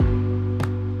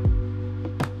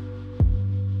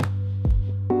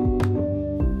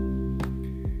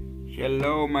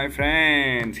Hello, my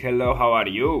friends. Hello, how are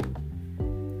you?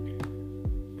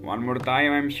 One more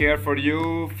time, I'm here for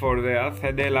you for the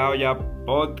Hace de la Olla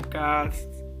podcast.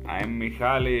 I'm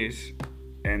Michalis,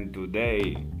 and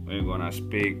today we're gonna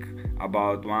speak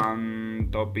about one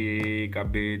topic a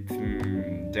bit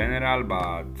general,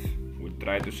 but we'll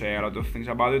try to say a lot of things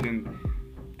about it. And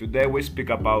today we speak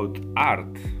about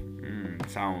art.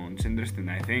 Sounds interesting,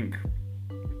 I think.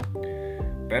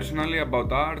 Personally,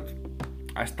 about art,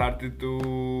 I started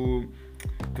to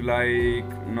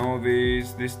know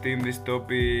this theme, this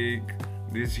topic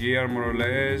this year more or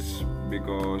less,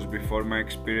 because before my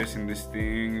experience in these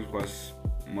things was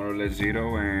more or less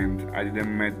zero, and I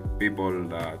didn't meet people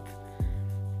that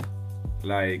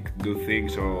do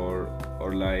things or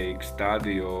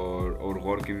study or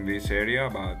work in this area.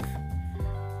 But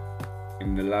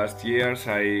in the last years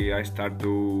I start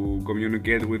to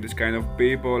communicate with this kind of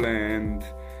people, and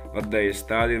what they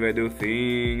study, they do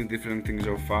things, different things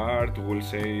of art. We'll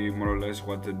say more or less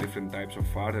what the different types of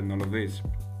art and all of this.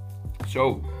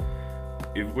 So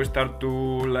if we start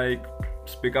to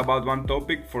speak about one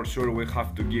topic, for sure we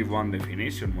have to give one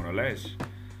definition more or less,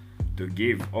 to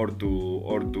give or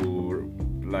to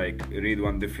read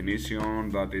one definition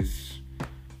that is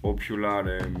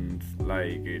popular and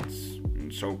it's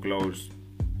so close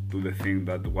to the thing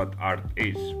that what art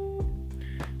is.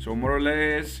 So more or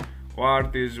less,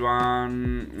 art is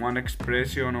one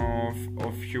expression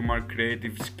of human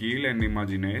creative skill and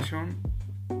imagination,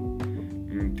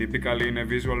 typically in a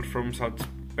visual form such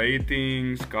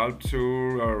painting,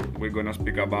 sculpture, or we're gonna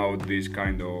speak about this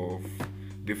kind of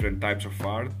different types of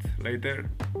art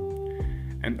later.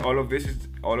 And all of this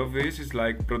is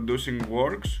like producing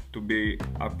works to be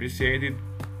appreciated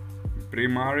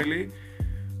primarily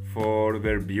for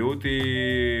their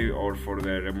beauty or for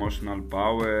their emotional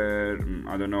power.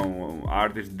 I don't know,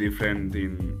 art is different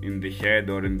in the head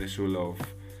or in the soul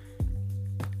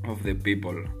of the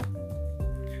people.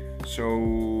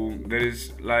 So there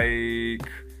is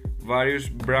various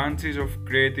branches of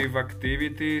creative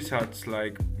activities, such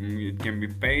it can be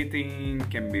painting,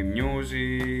 can be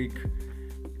music,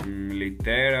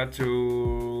 literature,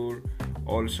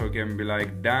 also can be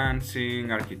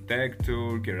dancing,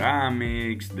 architecture,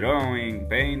 ceramics, drawing,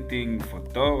 painting,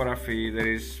 photography. There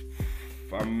is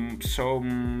so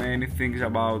many things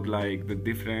about the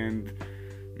different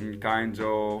kinds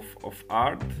of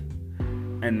art,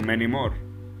 and many more.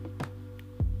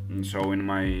 And so in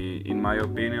my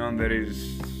opinion, there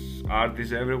is art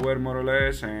is everywhere more or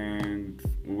less, and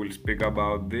we will speak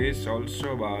about this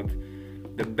also. But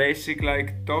the basic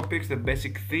topics, the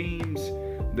basic themes,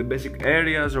 the basic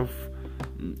areas of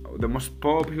the most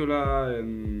popular,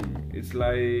 and it's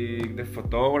the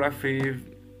photography.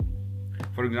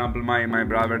 For example, my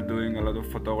brother doing a lot of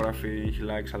photography, he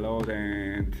likes a lot,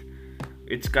 and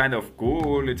it's kind of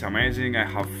cool, it's amazing. I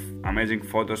have amazing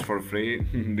photos for free.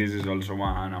 This is also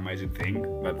one amazing thing,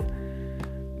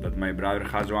 that my brother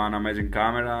has one amazing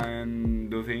camera and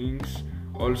do things.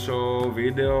 Also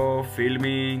video,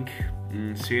 filming,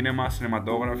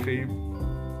 cinematography,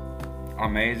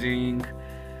 amazing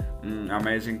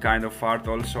kind of art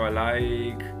also I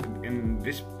like. In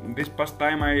this past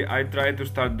time I try to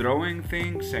start drawing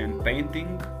things and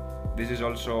painting. This is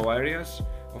also areas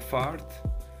of art.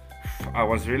 I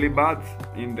was really bad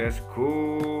in the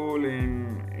school,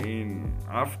 in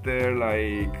after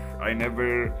I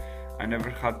never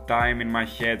had time in my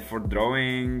head for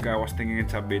drawing. I was thinking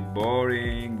it's a bit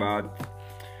boring, but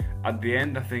at the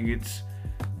end I think it's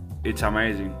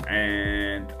amazing,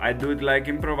 and I do it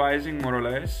improvising more or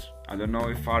less. I don't know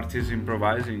if art is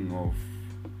improvising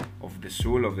of the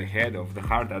soul, of the head, of the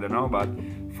heart, I don't know, but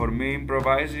for me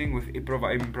improvising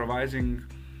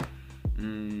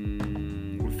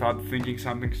without thinking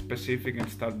something specific and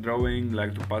start drawing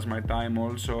to pass my time,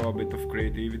 also a bit of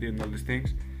creativity and all these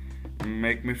things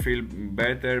make me feel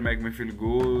better, make me feel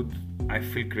good. I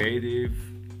feel creative.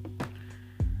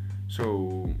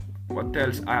 So what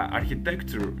else?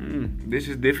 Architecture. This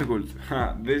is difficult.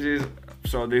 This is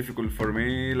so difficult for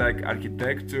me.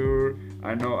 Architecture,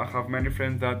 I know I have many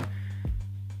friends that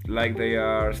they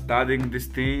are studying this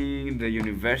thing in the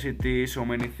university, so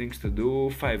many things to do,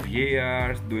 5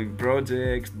 years doing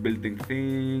projects, building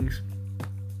things.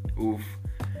 Oof,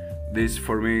 this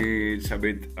for me is a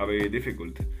bit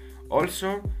difficult.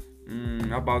 Also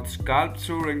about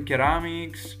sculpture and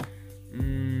ceramics,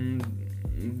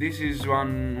 this is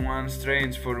one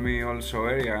strange for me also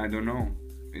area. I don't know,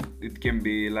 it can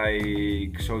be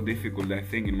so difficult. I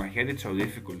think in my head it's so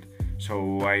difficult,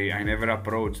 so I never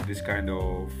approach this kind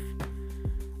of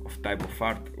type of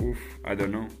art. I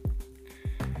don't know.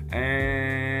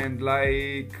 And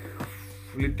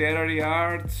literary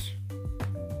arts,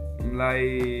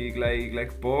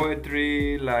 like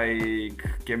poetry, like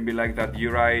can be like that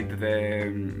you write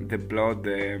the plot,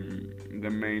 the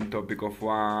main topic of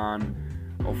one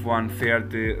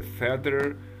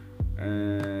theater,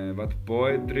 but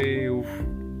poetry, oof,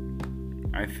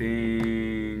 I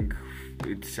think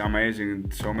it's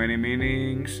amazing. So many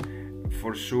meanings.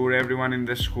 For sure, everyone in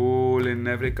the school in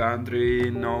every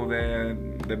country know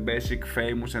the basic,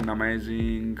 famous and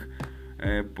amazing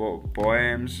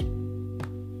poems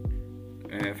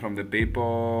from the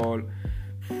people,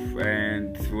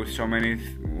 and with so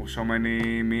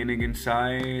many meaning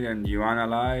inside, and you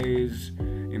analyze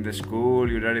in the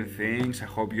school, you read things. I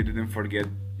hope you didn't forget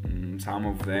some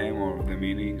of them or the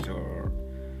meanings or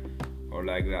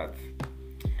like that.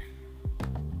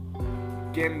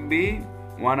 Can be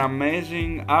one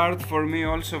amazing art for me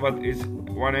also, but it's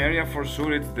one area for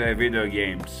sure, it's the video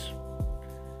games.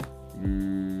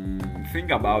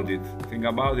 Think about it,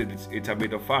 it's a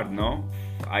bit of art, no?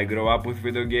 I grew up with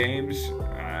video games.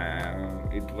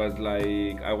 It was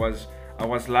like I was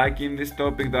liking this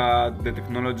topic, that the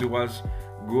technology was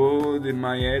good in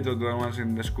my age when I was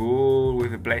in the school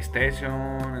with the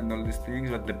PlayStation and all these things,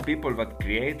 but the people that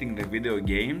creating the video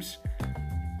games,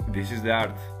 this is the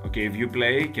art. Okay, if you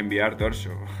play, can be art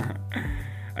also.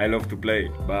 I love to play,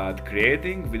 but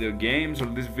creating video games, all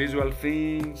these visual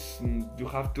things, you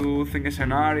have to think a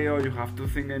scenario, you have to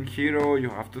think a hero, you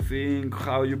have to think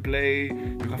how you play,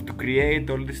 you have to create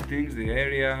all these things, the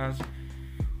areas.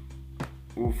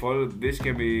 Oof, all this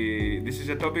can be. This is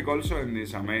a topic also, and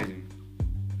it's amazing.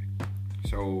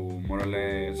 So more or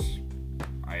less,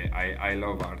 I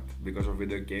love art because of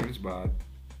video games, but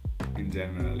in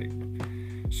generally.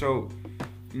 So.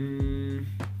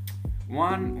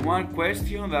 One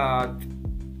question that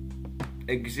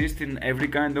exists in every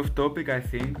kind of topic, I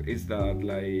think, is that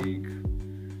like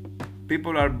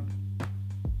people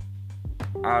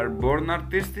are born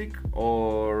artistic,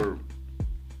 or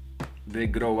they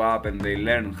grow up and they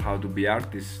learn how to be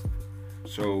artists.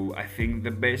 So I think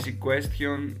the basic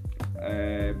question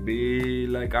be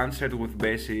like answered with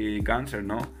basic answer,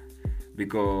 no?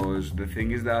 Because the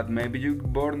thing is that maybe you're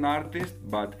born artist,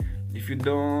 but if you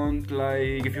don't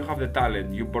like, if you have the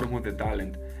talent, you're born with the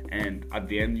talent, and at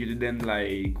the end you didn't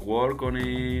like work on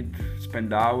it,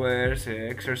 spend hours,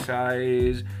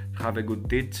 exercise, have a good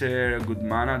teacher, a good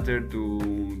manager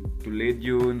to lead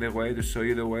you in the way, to show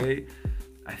you the way,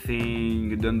 I think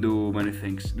you don't do many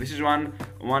things. This is one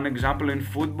example in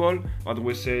football. What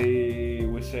we say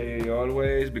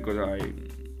always, because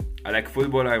I like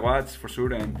football, I watch for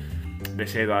sure, and they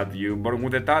say that you're born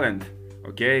with the talent.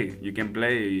 Okay, you can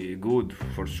play good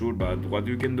for sure, but what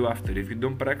you can do after? If you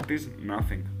don't practice,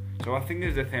 nothing. So I think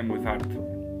it's the same with art.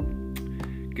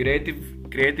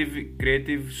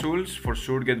 Creative souls for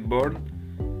sure get born.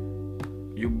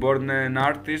 You're born an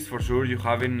artist, for sure you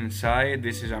have it inside.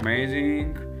 This is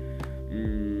amazing,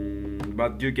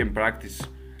 but you can practice.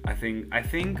 I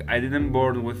think I didn't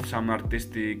born with some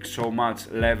artistic, so much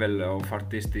level of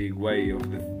artistic way of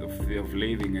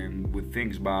living and with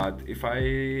things, but if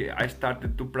I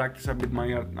started to practice a bit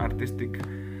my artistic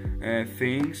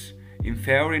things in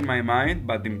theory in my mind,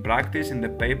 but in practice in the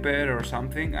paper or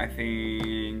something, I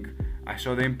think I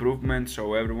saw the improvement.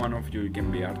 So every one of you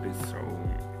can be artists. So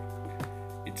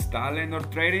it's talent or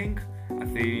training. I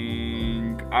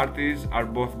think artists are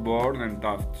both born and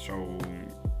taught. So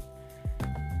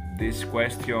this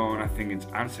question, I think it's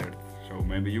answered. So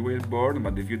maybe you will born,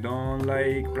 but if you don't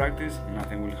like practice,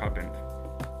 nothing will happen.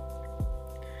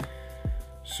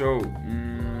 So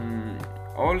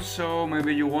also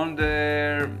maybe you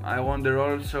wonder, I wonder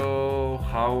also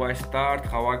how I start,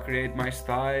 how I create my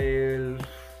style,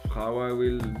 how I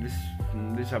will. This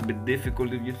is a bit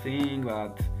difficult if you think,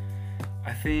 but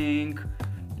I think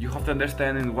you have to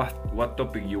understand in what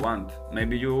topic you want.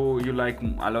 Maybe you like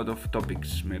a lot of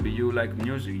topics. Maybe you like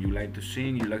music, you like to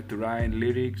sing, you like to write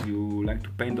lyrics, you like to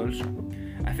paint also.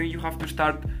 I think you have to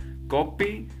start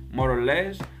copy more or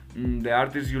less the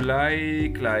artists you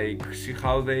like see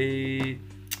how they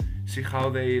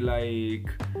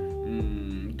like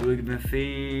doing the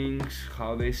things,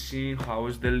 how they sing, how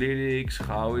is the lyrics,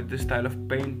 how is the style of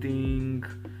painting,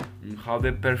 how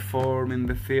they perform in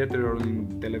the theater or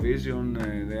in television,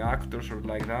 the actors or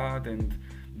like that. And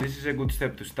this is a good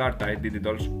step to start. I did it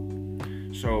also.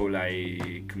 So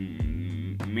like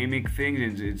mimic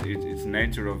things, it's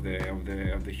nature of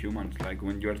the humans. Like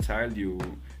when you're a child, you're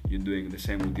doing the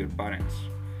same with your parents.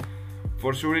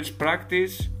 For sure, it's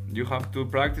practice. You have to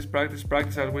practice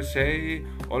as we say.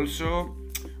 Also,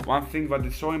 one thing that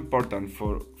is so important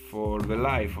for the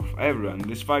life of everyone,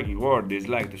 this fucking world, is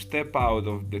like to step out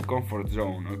of the comfort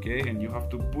zone, okay? And you have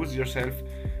to push yourself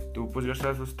to push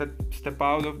yourself to step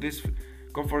out of this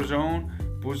comfort zone,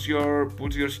 push your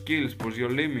skills, push your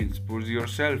limits, push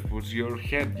yourself, push your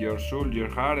head, your soul, your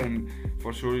heart, and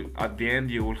for sure at the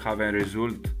end you will have a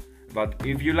result. But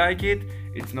if you like it,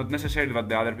 it's not necessary that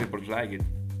the other people like it.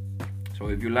 So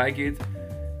if you like it,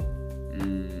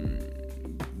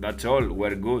 that's all,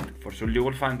 we're good. For sure you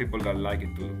will find people that like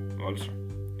it too also.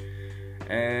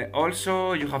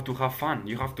 Also, you have to have fun.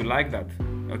 You have to like that.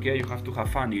 Okay, you have to have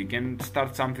fun. You can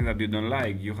start something that you don't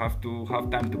like. You have to have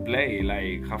time to play.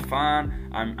 Like, have fun.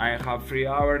 I have 3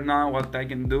 hours now. What I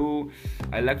can do?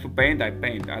 I like to paint. I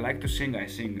paint. I like to sing. I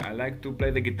sing. I like to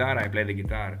play the guitar. I play the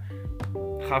guitar.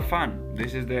 Have fun.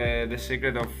 This is the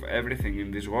secret of everything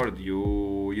in this world.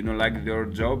 You don't like your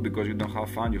job because you don't have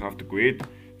fun. You have to quit.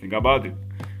 Think about it.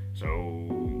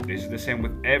 So this is the same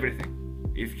with everything.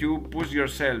 If you push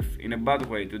yourself in a bad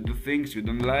way to do things you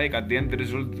don't like, at the end the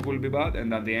result will be bad,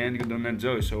 and at the end you don't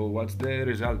enjoy. So what's the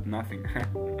result? Nothing.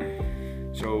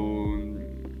 So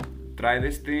try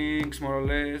these things more or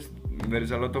less. There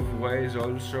is a lot of ways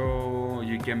also.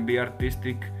 You can be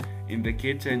artistic in the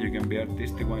kitchen, you can be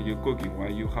artistic when you're cooking,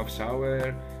 while you have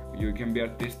shower. You can be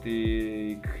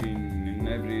artistic in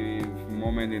every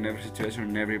moment, in every situation,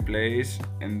 in every place.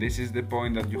 And this is the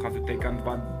point, that you have to take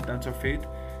advantage of it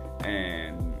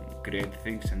and create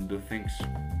things and do things.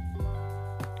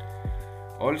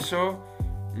 Also,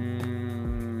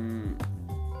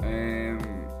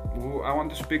 I want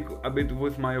to speak a bit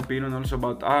with my opinion also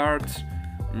about arts.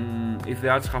 If the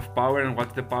arts have power, and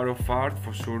what's the power of art?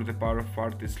 For sure the power of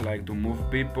art is like to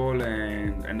move people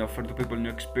and offer to people new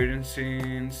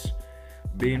experiences,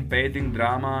 be in painting,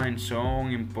 drama, in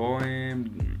song, in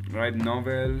poem, write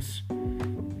novels,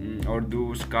 or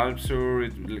do sculpture.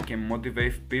 It can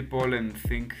motivate people and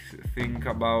think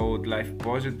about life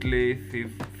positively,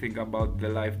 think about the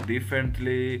life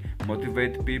differently,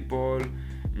 motivate people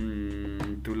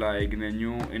to like in a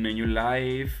new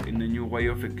life, in a new way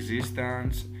of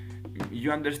existence.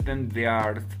 You understand the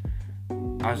art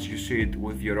as you see it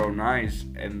with your own eyes,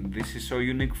 and this is so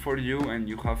unique for you, and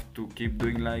you have to keep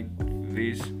doing like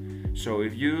this. So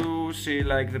if you see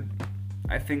like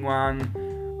I think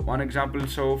one example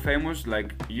so famous,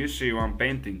 like you see one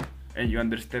painting and you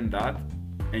understand that,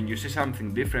 and you see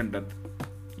something different that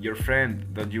your friend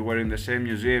that you were in the same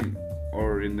museum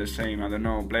or in the same, I don't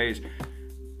know, place,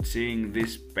 seeing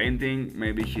this painting,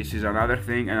 maybe he sees another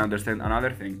thing and understand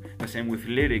another thing. The same with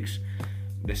lyrics.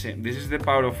 The same. This is the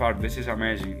power of art. This is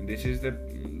amazing. This is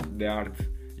the art.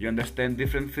 You understand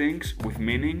different things with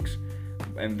meanings,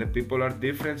 and the people are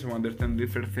different, so understand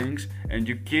different things, and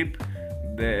you keep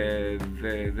the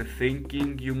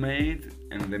thinking you made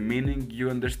and the meaning you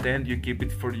understand. You keep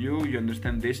it for you. You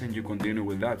understand this, and you continue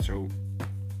with that. So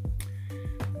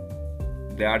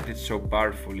the art is so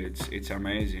powerful. It's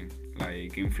amazing.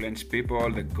 Like influence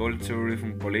people, the culture,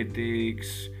 even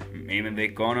politics, even the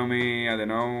economy. I don't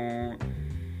know.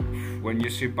 When you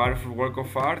see powerful work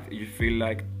of art, you feel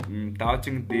like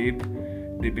touching deep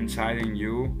inside in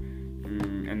you,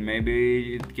 and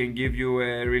maybe it can give you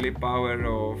a really power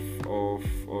of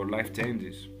life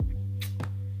changes.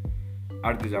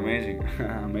 Art is amazing,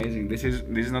 amazing. This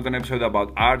is not an episode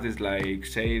about art. It's like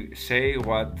say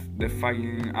what the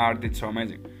fucking art is so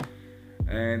amazing.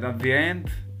 And at the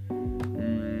end,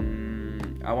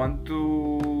 I want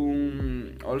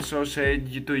to also say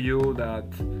to you that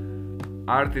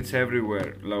art is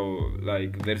everywhere.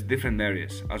 Like there's different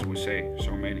areas, as we say,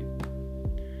 so many.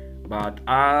 But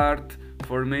art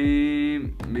for me,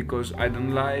 because I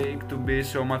don't like to be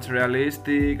so much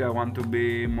realistic, I want to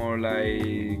be more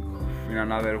like in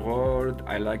another world.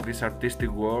 I like this artistic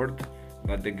world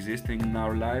that exists in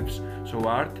our lives. So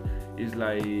art is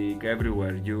like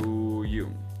everywhere.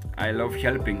 I love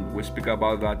helping. We speak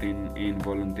about that in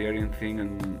volunteering thing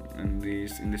and in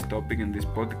this topic, in this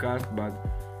podcast. But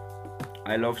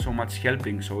I love so much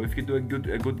helping. So if you do a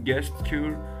good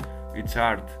gesture, it's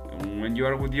art. When you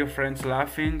are with your friends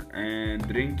laughing and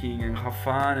drinking and have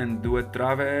fun and do a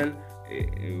travel,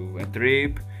 a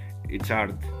trip, it's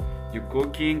art. You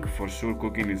cooking, for sure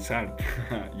cooking is art.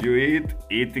 You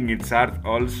eating it's art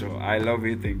also. I love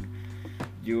eating.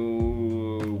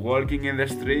 You walking in the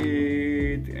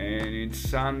street and it's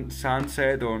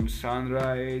sunset or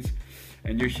sunrise,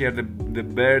 and you hear the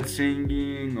birds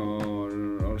singing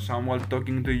or someone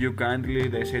talking to you kindly,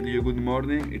 they say to you good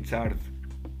morning, it's art.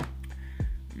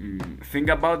 Think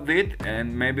about it,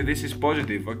 and maybe this is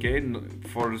positive, okay?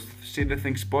 For see the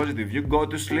things positive. You go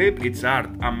to sleep, it's art,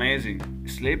 amazing.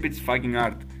 Sleep, it's fucking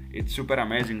art. It's super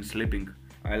amazing sleeping.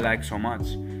 I like so much.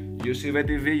 You see the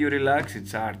TV, you relax,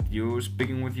 it's art. You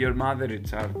speaking with your mother,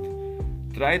 it's art.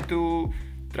 Try to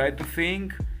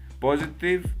think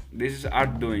positive. This is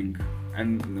art doing.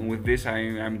 And with this,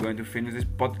 I'm going to finish this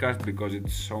podcast because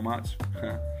it's so much.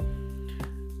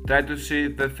 Try to see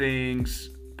the things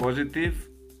positive.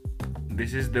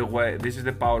 This is the way. This is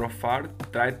the power of art.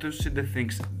 Try to see the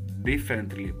things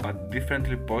differently, but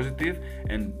differently positive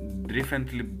and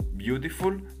differently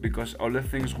beautiful, because all the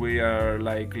things we are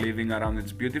like living around,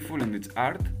 it's beautiful and it's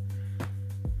art.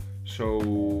 So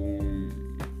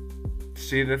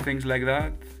see the things like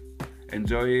that.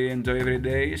 Enjoy every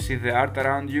day. See the art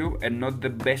around you and not the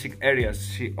basic areas.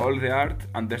 See all the art,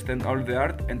 understand all the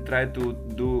art, and try to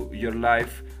do your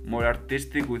life more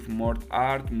artistic, with more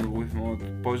art, with more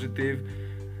positive,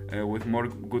 with more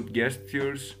good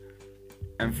gestures.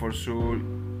 And for sure,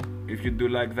 if you do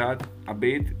like that a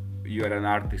bit, you are an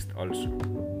artist also.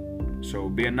 So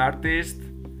be an artist,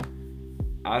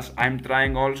 as I'm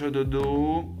trying also to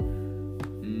do.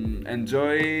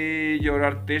 Enjoy your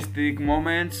artistic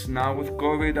moments. Now with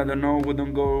COVID, I don't know, we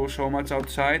don't go so much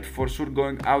outside. For sure,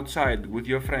 going outside with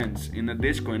your friends in a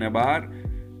disco, in a bar,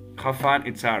 have fun,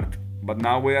 it's art. But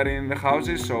now we are in the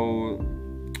houses, so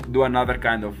do another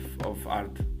kind of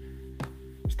art.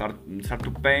 Start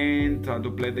to paint, start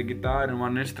to play the guitar and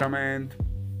one instrument.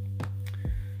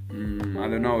 I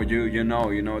don't know, you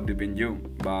know deep in you.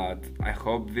 But I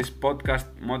hope this podcast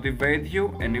motivates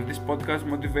you, and if this podcast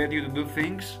motivates you to do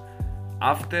things,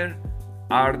 after,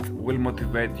 art will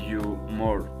motivate you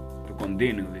more to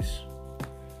continue this.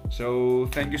 So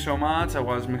thank you so much. I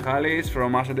was Michalis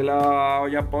from Asa de la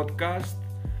Olla podcast,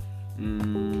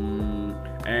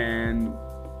 and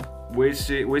we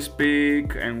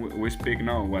speak.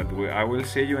 I will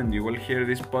see you and you will hear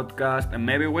this podcast, and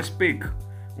maybe we speak.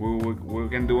 We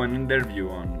can do an interview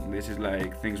on this. Is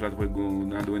like things what we're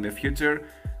gonna do in the future.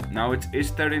 Now it's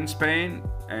Easter in Spain,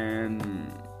 and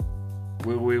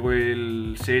we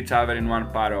will see each other in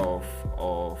one part of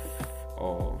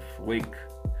week.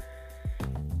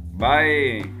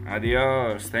 Bye,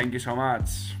 adios, thank you so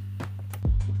much.